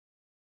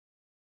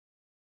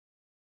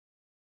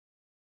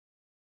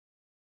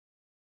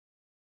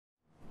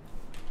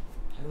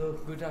Hello,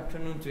 good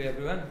afternoon to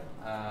everyone.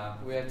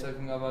 We are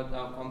talking about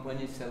our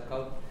company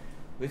Selcalp,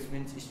 which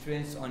means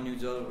strange,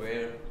 unusual,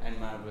 rare, and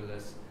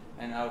marvelous.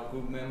 And our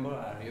group member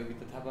are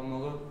Yogita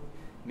Thapamogol,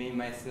 me,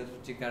 myself,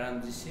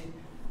 Chikaram Jishi,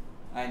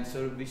 and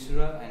Saurabh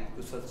Bishra and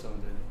Kusal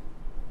Chaudhary.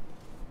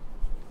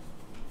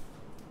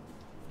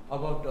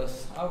 About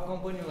us, our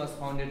company was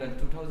founded in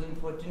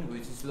 2014,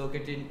 which is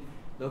located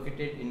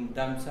in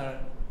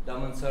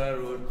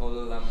Damansara Road,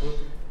 Kuala Lumpur.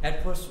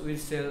 At first, we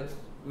sell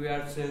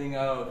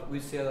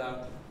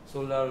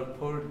our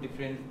 4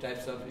 different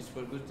types of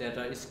sport goods, that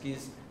are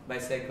skis,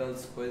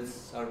 bicycles,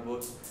 wheels,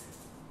 surfboards.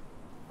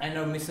 And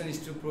our mission is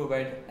to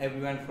provide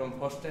everyone from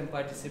first-time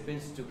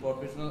participants to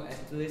professional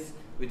athletes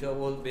with a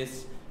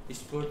world-based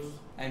sports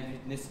and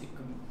fitness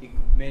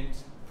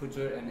equipment,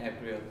 footwear, and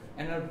apparel.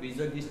 And our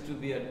vision is to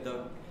be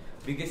the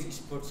biggest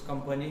sports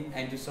company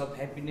and to serve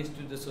happiness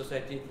to the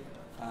society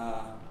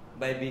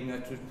by being a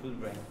truthful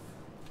brand.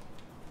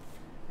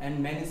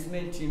 And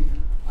management team.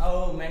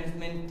 Our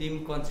management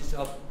team consists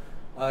of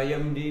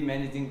MD,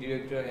 Managing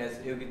Director as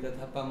Yogita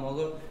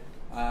Thapamogol.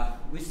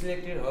 We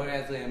selected her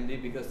as a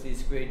MD because she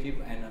is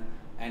creative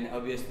and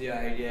obviously an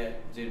idea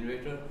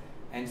generator.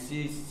 And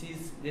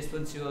she's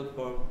responsible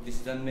for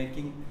decision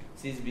making.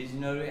 She's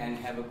visionary and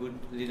have a good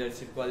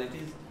leadership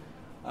qualities.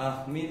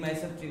 Me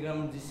myself,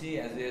 Chikaram GC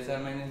as a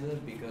HR manager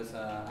because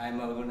I'm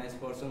an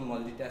organized person,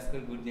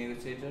 multitasker, good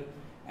negotiator,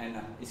 and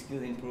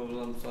skilled in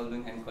problem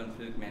solving and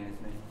conflict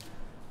management.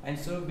 And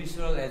so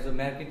Bishral as a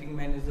marketing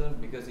manager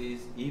because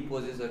he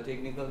possesses a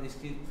technical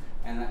skill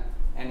and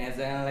has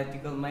an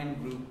analytical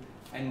mind group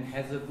and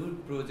has a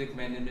good project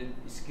management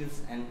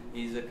skills and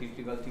he is a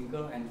critical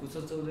thinker. And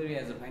Kusal Chaudhary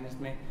as a finance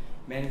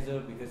manager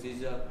because he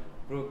is a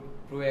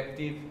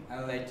proactive,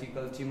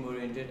 analytical, team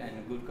oriented and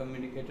a good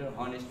communicator,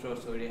 honest,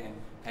 trustworthy and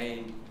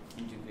high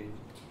integrity.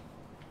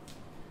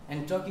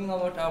 And talking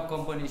about our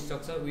company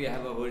structure, we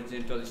have a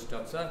horizontal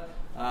structure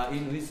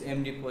in which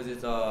MD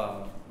possesses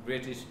a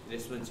great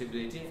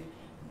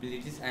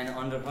responsibilities and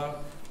under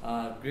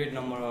her great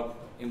number of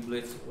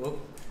employees work.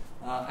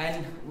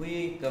 And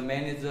we, the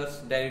managers,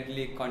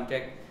 directly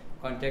contact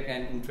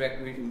and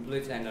interact with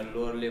employees and a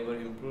lower level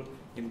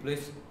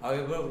employees.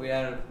 However, we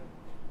are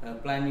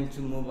planning to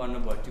move on a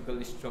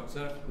vertical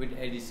structure with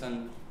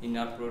addition in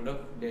our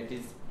product, that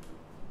is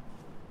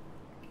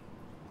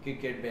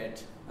cricket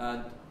bat.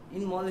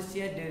 In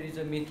Malaysia, there is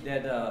a myth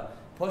that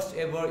first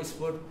ever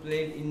sport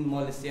played in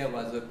Malaysia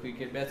was a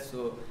cricket bat.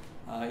 So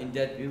in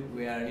that view,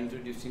 we are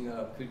introducing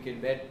a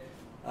cricket bat,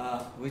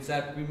 which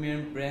are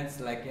premium brands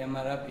like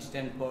MRF,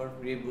 Stanford,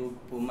 Reebok,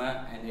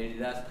 Puma, and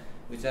Adidas,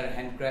 which are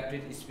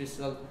handcrafted,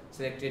 special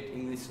selected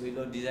English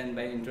willow designed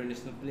by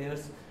international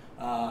players,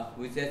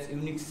 which has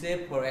unique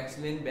shape for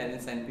excellent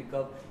balance and pick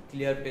up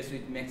clear pace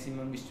with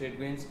maximum straight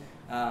gains,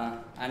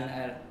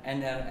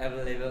 and are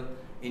available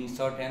in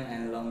short hand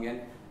and long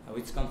hand,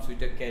 which comes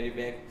with a carry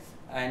bag.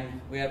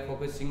 And we are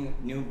focusing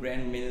new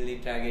brand mainly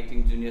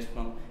targeting juniors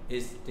from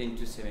age 10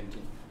 to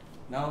 17.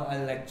 Now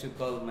I'd like to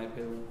call my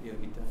fellow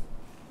Yogita.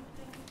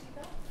 Thank you,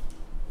 Tika.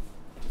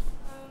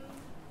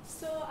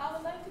 So I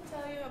would like to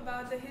tell you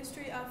about the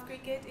history of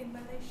cricket in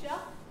Malaysia.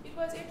 It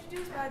was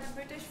introduced by the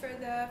British for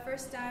the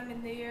first time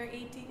in the year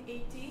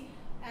 1880,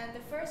 and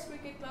the first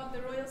cricket club,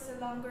 the Royal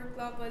Selangor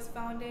Club, was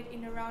founded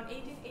in around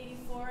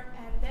 1884,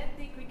 and then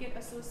the Cricket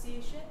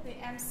Association, the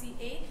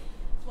MCA,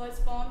 was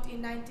formed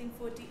in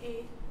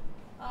 1948.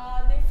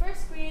 They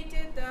first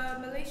created the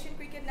Malaysian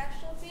cricket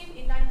national team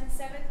in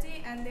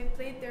 1970 and they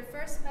played their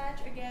first match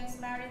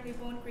against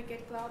Marylebone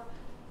Cricket Club.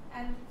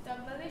 And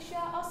Malaysia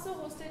also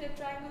hosted a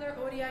triangular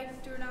ODI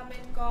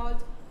tournament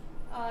called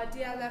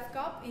DLF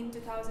Cup in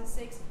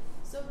 2006.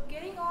 So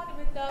getting on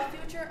with the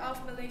future of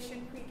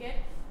Malaysian cricket,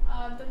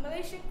 the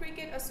Malaysian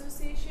Cricket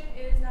Association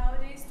is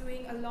nowadays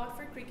doing a lot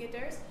for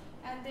cricketers,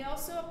 and they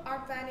also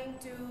are planning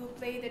to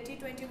play the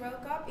T20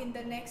 World Cup in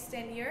the next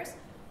 10 years.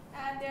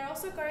 And they're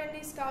also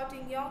currently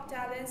scouting young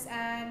talents,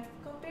 and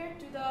compared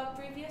to the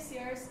previous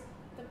years,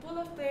 the pool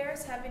of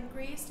players have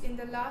increased in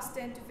the last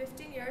 10 to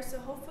 15 years. So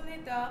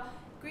hopefully the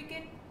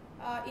cricket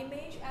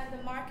image and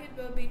the market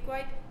will be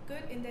quite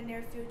good in the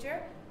near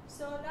future.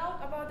 So now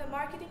about the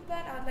marketing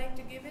plan, I'd like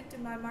to give it to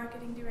my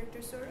marketing director,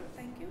 Saurabh.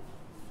 Thank you.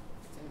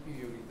 Thank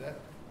you, Yogita.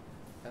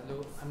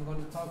 Hello, I'm going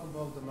to talk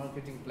about the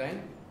marketing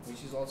plan,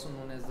 which is also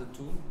known as the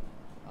tool,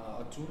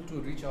 a tool to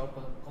reach our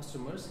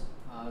customers.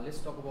 Let's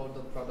talk about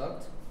the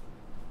product.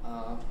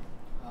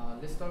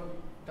 Let's talk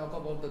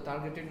about the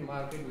targeted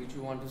market which we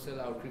want to sell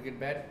our cricket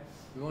bat.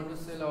 We want to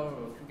sell our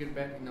cricket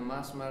bat in a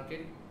mass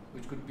market,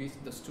 which could be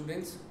the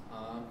students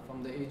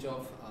from the age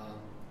of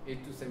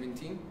 8 to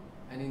 17,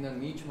 and in a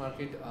niche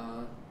market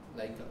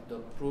like the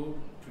pro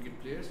cricket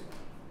players.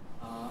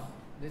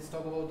 Let's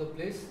talk about the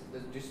place, the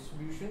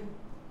distribution,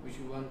 which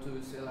we want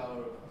to sell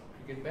our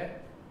cricket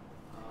bat.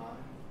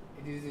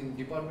 It is in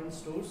department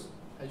stores,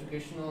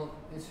 educational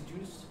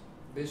institutes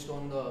based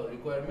on the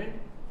requirement,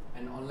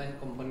 and online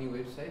company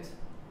websites.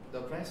 The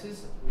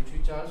prices which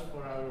we charge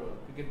for our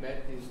cricket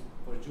bat is,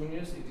 for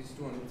juniors it is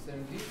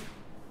 270,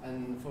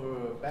 and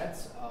for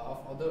bats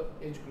of other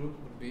age group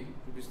would be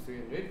rupees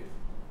 300.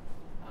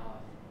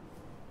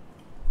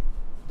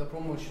 the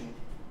promotion.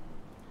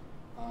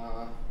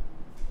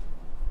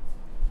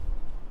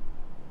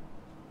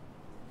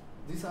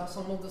 These are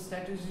some of the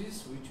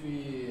strategies which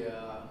we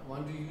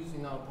want to use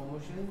in our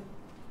promotion,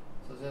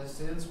 such as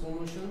sales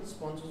promotion,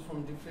 sponsors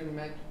from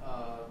different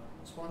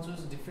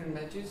sponsors different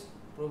matches,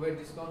 provide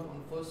discount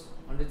on first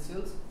 100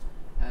 sales,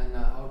 and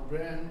our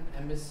brand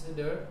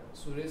ambassador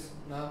Suresh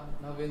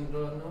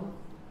Navendranam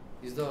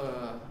is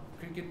the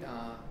cricket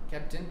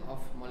captain of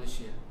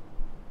Malaysia.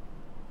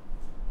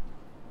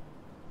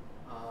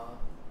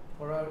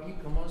 For our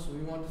e-commerce,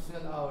 we want to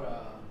sell our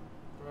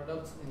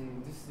products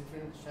in these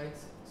different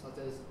sites such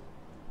as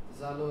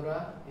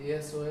Zalora,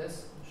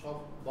 ASOS,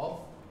 ShopBob,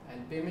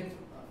 and payment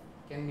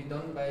can be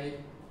done by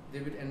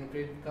debit and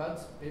credit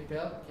cards,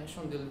 PayPal, cash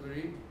on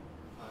delivery,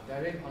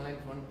 direct online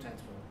fund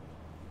transfer.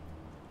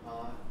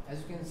 As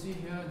you can see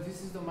here,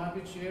 this is the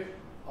market share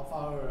of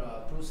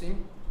our ProSim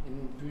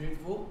in period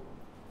 4.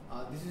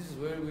 This is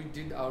where we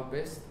did our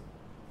best,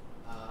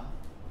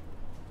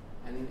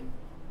 and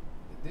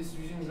this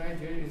region right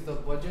here is the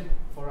budget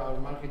for our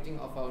marketing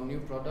of our new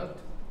product.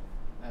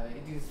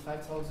 It is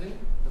 5,000.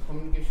 The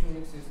communication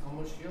mix is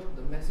commercial.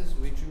 The message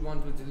which we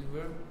want to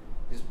deliver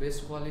is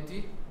best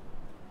quality,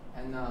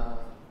 and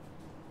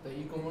the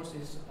e-commerce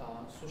is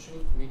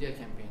social media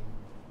campaign.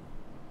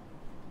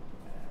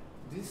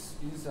 This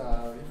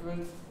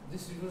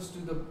refers to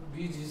the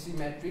BGC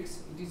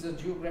matrix. It is a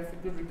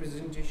geographical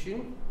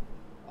representation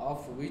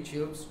of which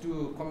helps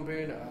to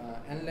compare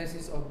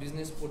analysis of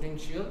business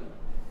potential.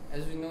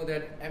 As we know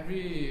that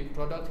every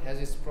product has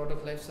its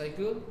product life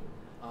cycle.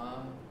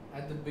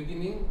 At the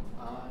beginning,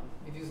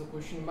 it is a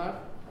question mark.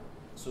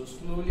 So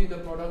slowly the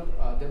product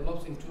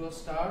develops into a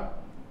star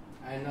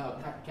and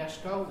a cash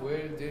cow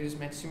where there is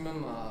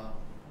maximum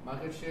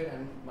market share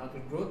and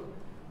market growth.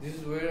 This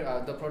is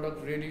where the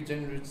product really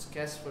generates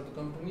cash for the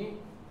company,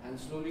 and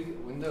slowly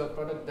when the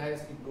product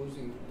dies, it goes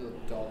into the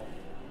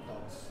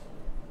dogs.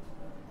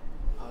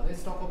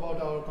 Let's talk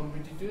about our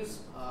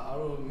competitors.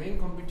 Our main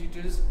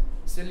competitors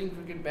selling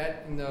cricket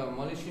bat in the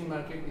Malaysian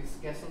market is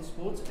Castle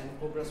Sports and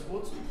Cobra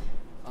Sports.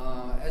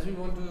 As we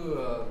want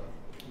to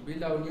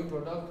build our new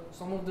product,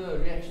 some of the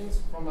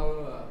reactions from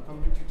our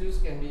competitors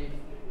can be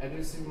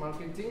aggressive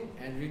marketing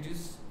and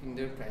reduce in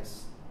their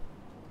price.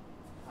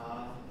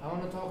 I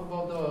want to talk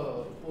about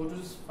the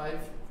POTUS 5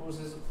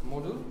 forces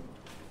model.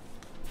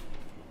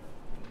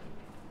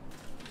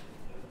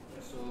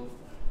 So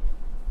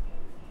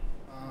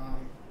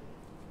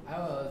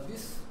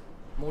this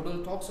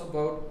model talks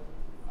about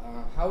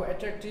how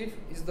attractive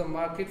is the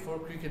market for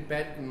cricket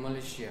bat in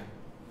Malaysia.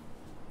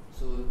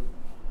 So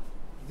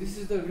this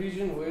is the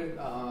region where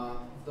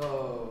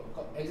the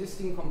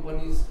existing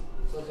companies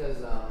such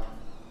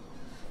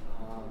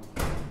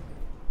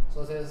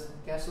as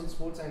Castle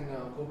Sports and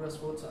Cobra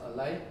Sports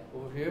lie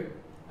over here,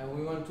 and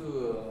we want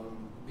to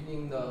be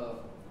in the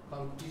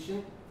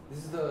competition.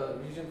 This is the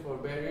region for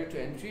barrier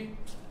to entry.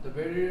 The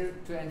barrier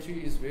to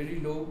entry is very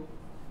low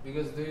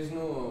because there is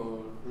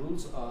no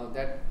rules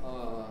that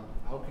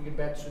our cricket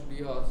bat should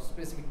be a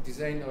specific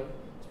design or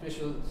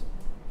special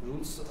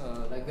rules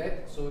like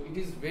that. So it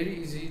is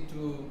very easy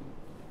to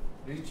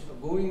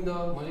go in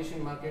the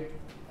Malaysian market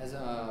as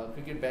a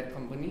cricket bat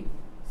company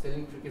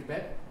selling cricket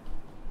bat.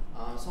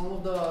 Some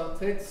of the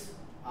threats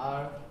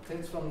are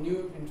threats from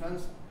new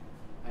entrants,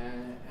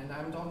 and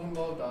I'm talking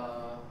about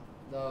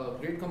the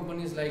great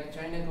companies like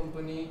China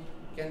company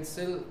can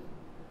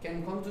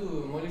come to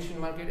Malaysian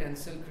market and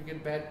sell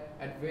cricket bat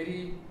at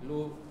very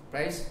low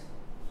price,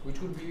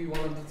 which would be one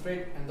of the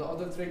threat, and the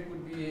other threat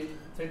would be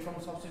threat from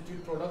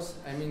substitute products.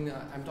 I mean,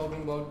 I'm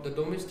talking about the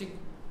domestic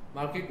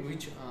market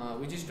which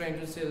is trying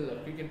to sell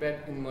cricket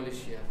bat in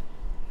Malaysia,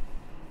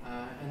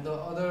 and the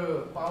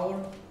other power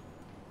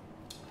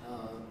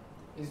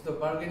is the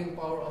bargaining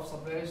power of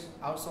suppliers.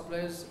 Our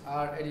suppliers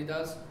are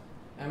Adidas,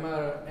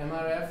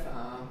 MRF,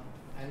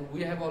 and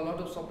we have a lot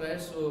of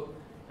suppliers, so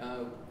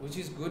which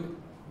is good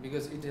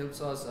because it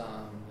helps us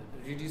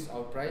reduce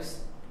our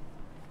price.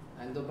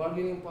 And the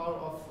bargaining power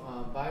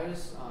of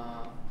buyers.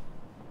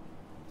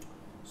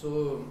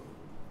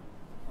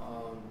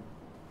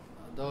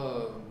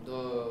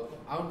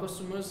 Our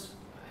customers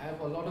have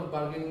a lot of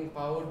bargaining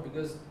power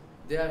because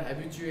they are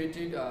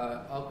habituated.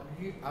 Our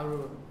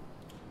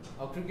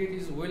cricket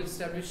is well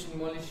established in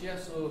Malaysia,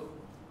 so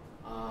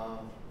I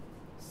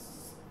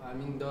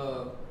mean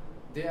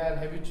they are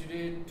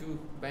habituated to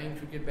buying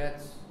cricket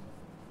bats.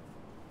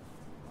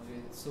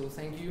 Okay, so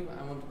thank you.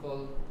 I want to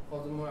call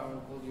furthermore. I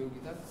want to call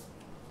Yogita.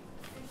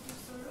 Thank you,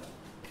 Suru.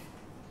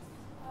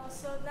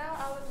 So now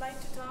I would like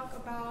to talk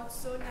about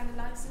SWOT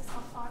analysis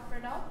of our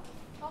product.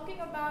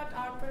 Talking about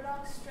our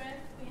product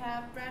strength, we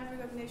have brand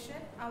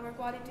recognition. Our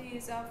quality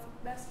is of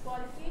best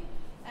quality,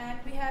 and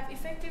we have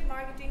effective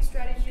marketing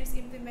strategies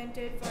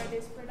implemented for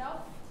this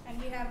product,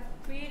 and we have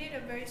created a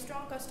very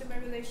strong customer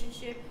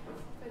relationship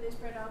for this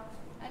product.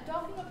 And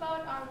talking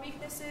about our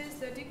weaknesses,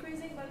 the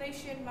decreasing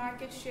Malaysian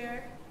market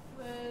share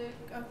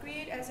will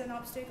create as an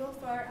obstacle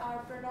for our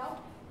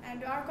product,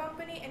 and our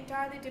company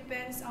entirely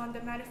depends on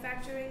the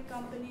manufacturing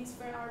companies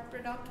for our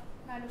product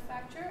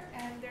manufacture,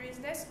 and there is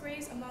less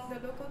craze among the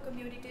local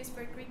communities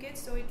for cricket,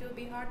 so it will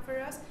be hard for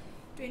us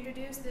to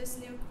introduce this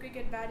new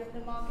cricket bat in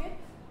the market.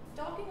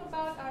 Talking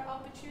about our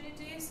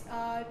opportunities,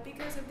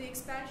 because of the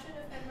expansion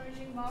of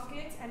emerging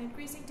markets and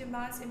increasing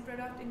demands in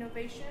product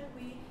innovation,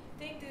 we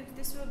think that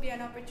this will be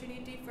an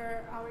opportunity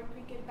for our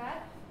cricket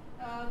bat.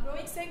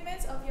 Growing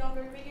segments of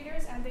younger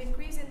cricketers and the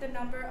increase in the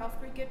number of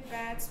cricket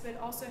bats will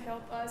also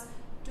help us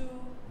to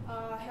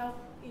help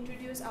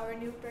introduce our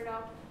new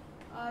product.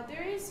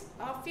 There is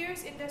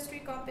fierce industry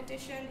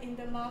competition in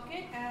the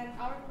market, and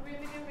our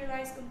revenue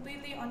relies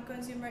completely on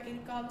consumer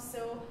income,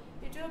 so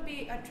it will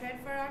be a threat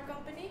for our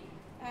company,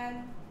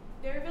 and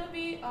there will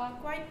be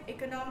quite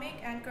economic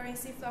and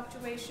currency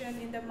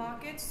fluctuation in the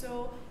market,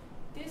 so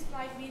this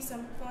might be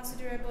some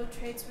considerable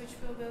threats which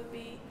we will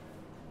be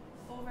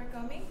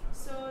overcoming.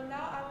 So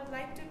now I would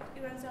like to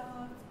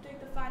take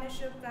the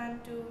financial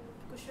plan to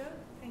Kushal.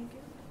 Thank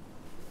you.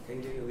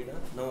 Thank you, Yogita.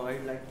 Now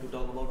I'd like to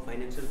talk about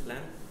financial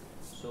plan.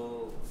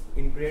 So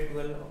in period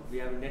 12 we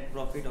have a net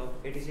profit of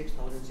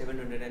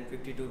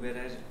 86,752,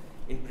 whereas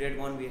in period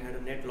 1 we had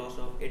a net loss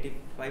of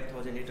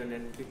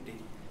 85,850.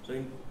 So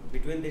in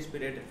between this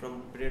period,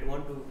 from period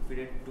 1 to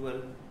period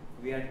 12,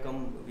 we had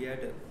done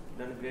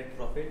great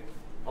profit.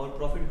 Our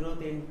profit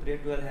growth in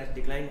period 12 has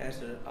declined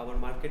as our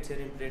market share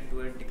in period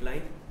 12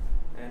 declined,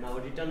 and our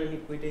return on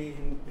equity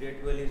in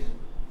period 12 is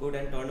good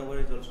and turnover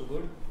is also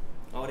good.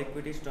 Our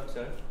equity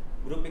structure,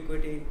 group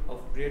equity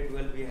of period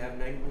 12 we have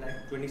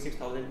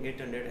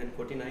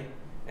 9,26,849,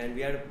 and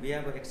we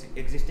have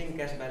existing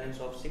cash balance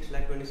of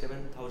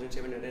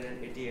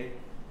 6,27,788,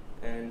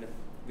 and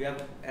we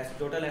have as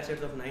total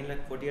assets of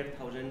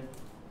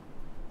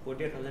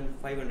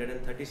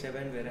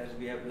 9,48,537, whereas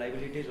we have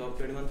liabilities of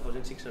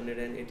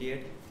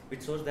 21,688,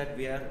 which shows that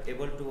we are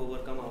able to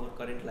overcome our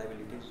current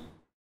liabilities.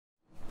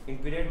 In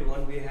period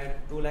 1 we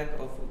had 2 lakh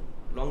of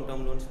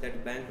long-term loans,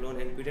 that bank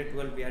loan, and period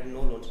 12 we had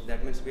no loans.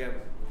 That means we have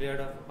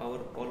cleared off our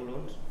all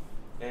loans.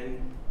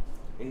 And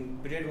in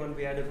period 1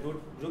 we had a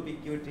group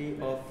equity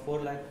of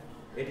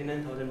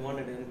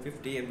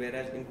 4,89,150, and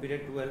whereas in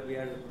period 12 we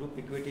had a group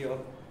equity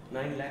of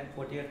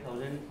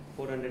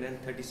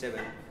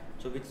 9,48,437.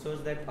 So which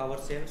shows that our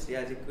sales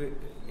has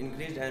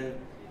increased, and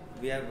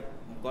we have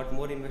got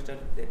more investors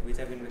which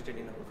have invested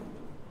in our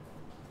company.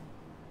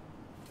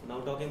 Now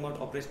talking about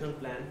operational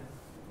plan,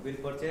 we'll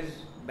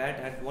purchase bat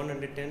at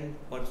 110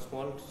 per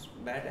small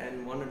bat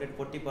and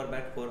 140 per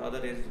bat for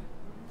other age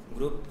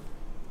group.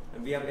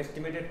 And we have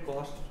estimated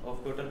cost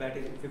of total bat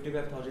is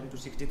 55,000 to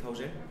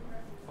 60,000.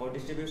 Our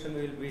distribution,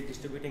 we will be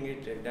distributing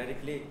it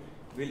directly.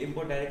 We will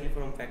import directly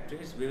from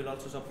factories. We will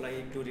also supply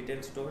it to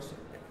retail stores,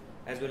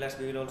 as well as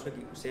we will also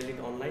sell it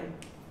online.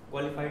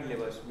 Qualified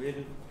laborers, we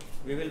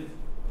will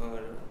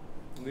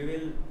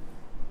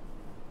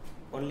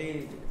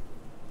only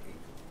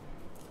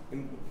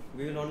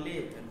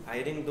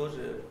hiring those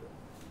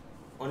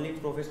only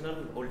professional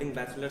holding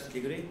bachelor's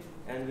degree,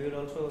 and we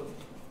also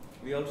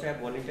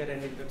have volunteer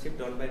and internship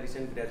done by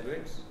recent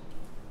graduates.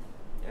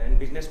 And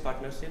business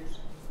partnerships,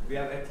 we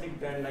have ethnic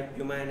brand like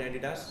Puma and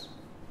Adidas.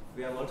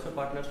 We have also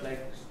partners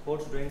like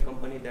sports drink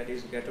company, that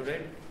is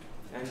Gatorade,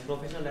 and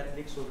professional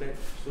athlete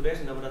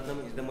Suresh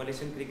Navratnam is the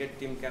Malaysian cricket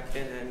team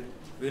captain, and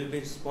we will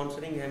be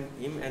sponsoring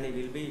him and he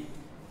will be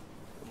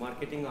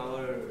marketing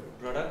our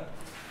product.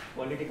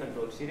 Quality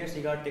control, serious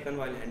regard taken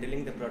while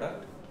handling the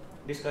product.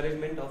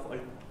 Discouragement of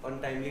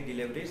untimely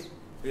deliveries,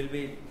 we will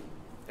be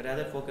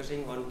rather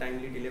focusing on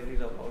timely deliveries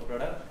of our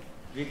product.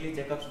 Weekly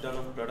checkups done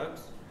of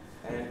products.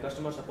 And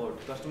customer support,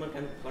 customer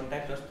can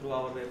contact us through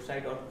our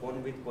website or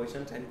phone with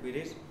questions and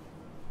queries.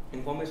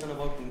 Information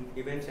about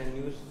events and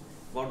news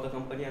about the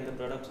company and the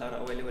products are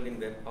available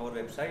in our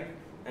website,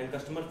 and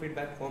customer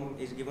feedback form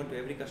is given to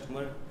every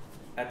customer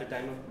at the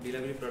time of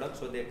delivery product,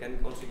 so they can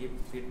also give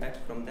feedback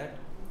from that.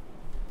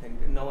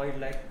 Thank you. Now I'd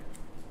like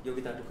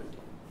Yogita to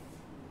continue.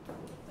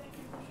 Thank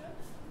you, Kushal.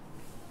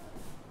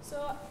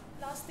 So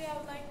lastly, I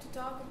would like to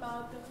talk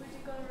about the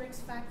critical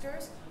risk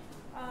factors.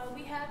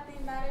 We have the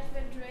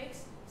management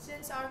risks.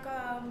 Since our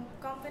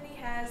company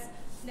has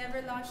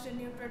never launched a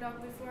new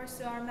product before,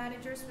 so our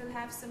managers will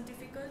have some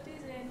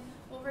difficulties in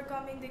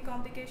overcoming the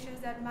complications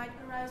that might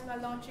arise while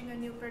launching a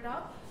new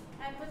product.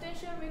 And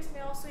potential risks may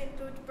also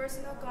include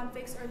personal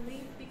conflicts or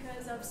leave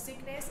because of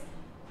sickness.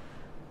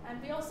 And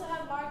we also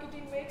have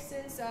marketing risks,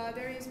 since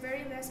there is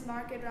very less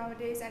market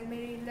nowadays and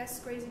maybe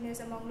less craziness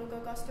among local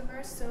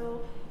customers.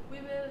 So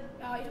it will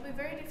be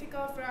very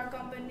difficult for our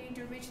company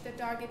to reach the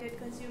targeted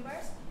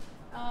consumers.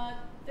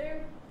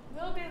 There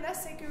will be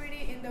less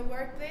security in the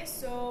workplace,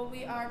 so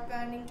we are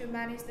planning to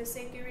manage the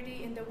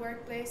security in the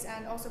workplace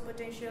and also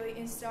potentially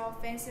install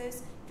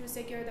fences to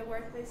secure the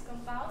workplace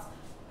compounds.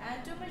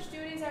 And too much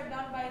duties are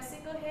done by a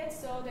single head,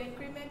 so the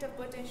increment of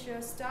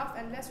potential staff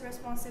and less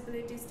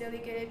responsibilities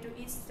delegated to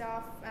each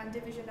staff and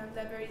division of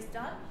labor is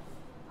done.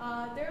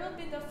 There will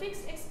be the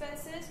fixed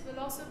expenses will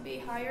also be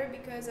higher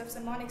because of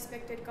some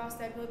unexpected costs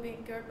that will be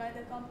incurred by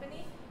the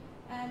company.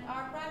 And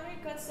our primary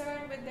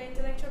concern with the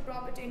intellectual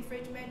property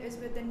infringement is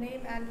with the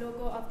name and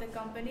logo of the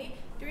company.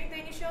 During the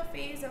initial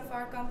phase of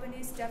our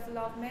company's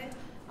development,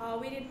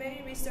 we did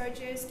many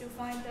researches to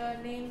find the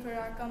name for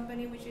our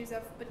company which is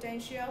of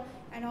potential,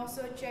 and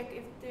also check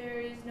if there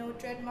is no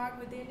trademark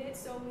within it.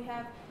 So we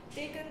have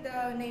taken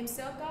the name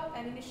Silkup,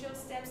 and initial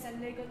steps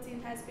and legal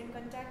team has been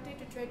contacted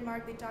to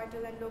trademark the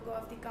title and logo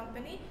of the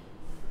company.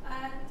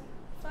 And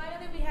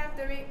finally, we have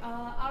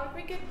our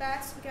cricket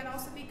bats can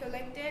also be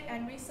collected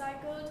and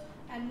recycled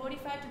and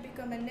modified to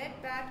become a net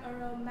bat or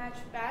a match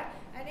bat.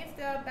 And if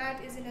the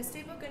bat is in a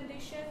stable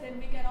condition, then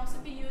we can also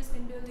be used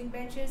in building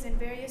benches in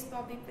various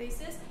public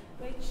places,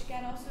 which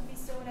can also be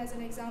shown as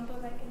an example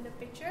like in the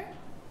picture.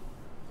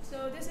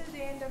 So this is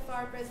the end of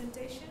our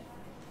presentation.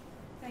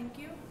 Thank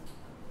you.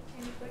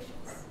 Any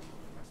questions?